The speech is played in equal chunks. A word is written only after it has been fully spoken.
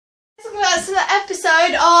guys to the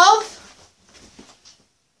episode of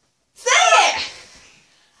Say It!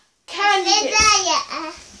 Candy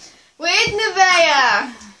with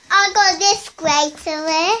Nevaeh. I got this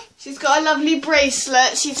bracelet. She's got a lovely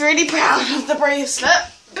bracelet. She's really proud of the bracelet.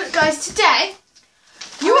 But guys, today,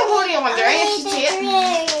 you were probably wondering if you see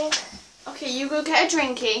it. Okay, you go get a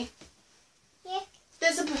drinky. Yeah.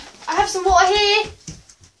 I have some water here.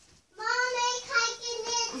 Mommy, can I get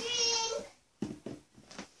a drink?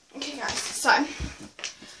 Okay guys, so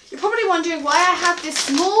you're probably wondering why I have this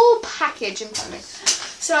small package in front of me.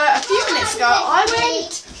 So a few minutes ago I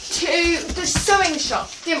went to the sewing shop,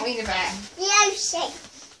 didn't we, Nevaeh? Yes.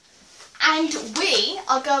 And we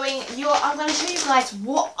are going, I'm going to show you guys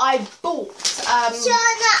what I bought.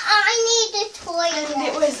 Shona, I need the toilet. And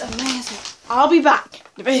it was amazing. I'll be back.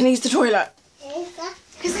 Nevaeh needs the toilet.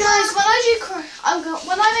 Because guys,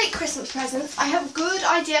 when I make Christmas presents, I have a good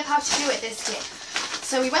idea of how to do it this year.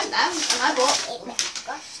 So we went there and I bought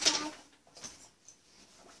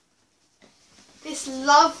this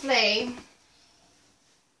lovely,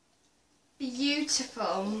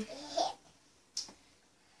 beautiful.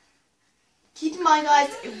 Keep in mind guys,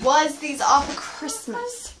 these are for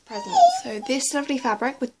Christmas presents. So this lovely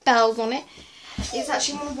fabric with bells on it is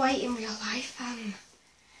actually more white in real life.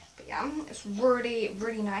 But yeah, it's really,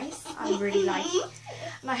 really nice. I really like it.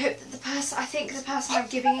 And I hope that the person I'm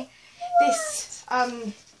giving this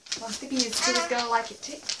plastic is going to like it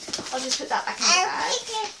too. I'll just put that back in the bag.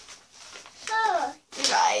 You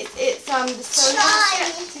guys, it's the sewing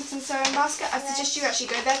basket. It's in sewing basket. I suggest you actually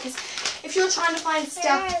go there because if you're trying to find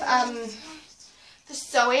stuff for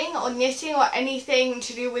sewing or knitting or anything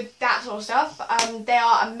to do with that sort of stuff, they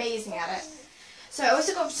are amazing at it. So I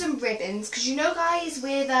also got some ribbons because you know, guys,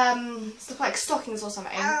 with stuff like stockings or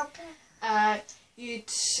something,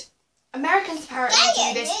 Americans apparently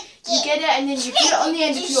do this. You get it and then you put it on the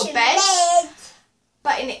end of your bed.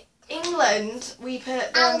 But in England, we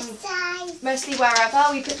put them mostly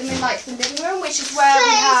wherever. We put them in like the living room, which is where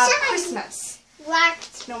we have Christmas.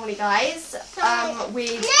 Normally, guys,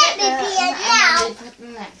 we get them and we put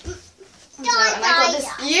them there. And I got this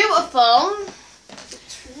beautiful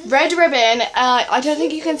red ribbon. I don't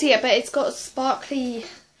think you can see it, but it's got sparkly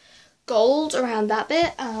gold around that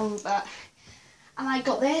bit. And I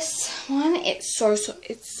got this one. It's so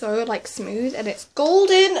like smooth and it's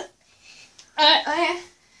golden. And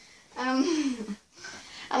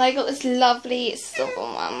I got this lovely silver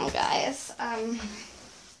one, guys. I'm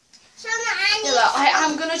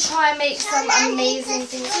gonna try and make some amazing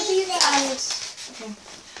things with these,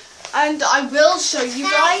 and I will show you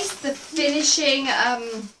guys the finishing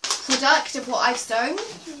product of what I've sewn.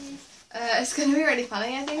 It's gonna be really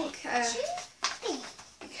funny, I think,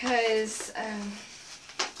 because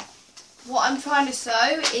what I'm trying to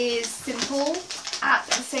sew is simple at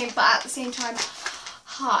the same time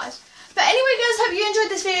hard. But anyway guys, hope you enjoyed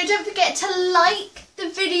this video. Don't forget to like the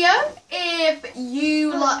video if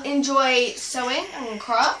you enjoy sewing and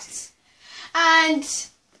crafts. And cheese.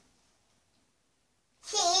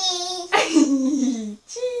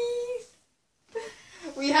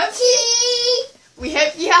 We hope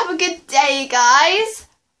you have a good day, guys.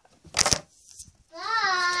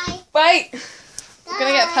 Bye. Wait. We're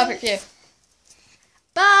gonna get a perfect view.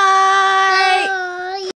 Bye. Bye.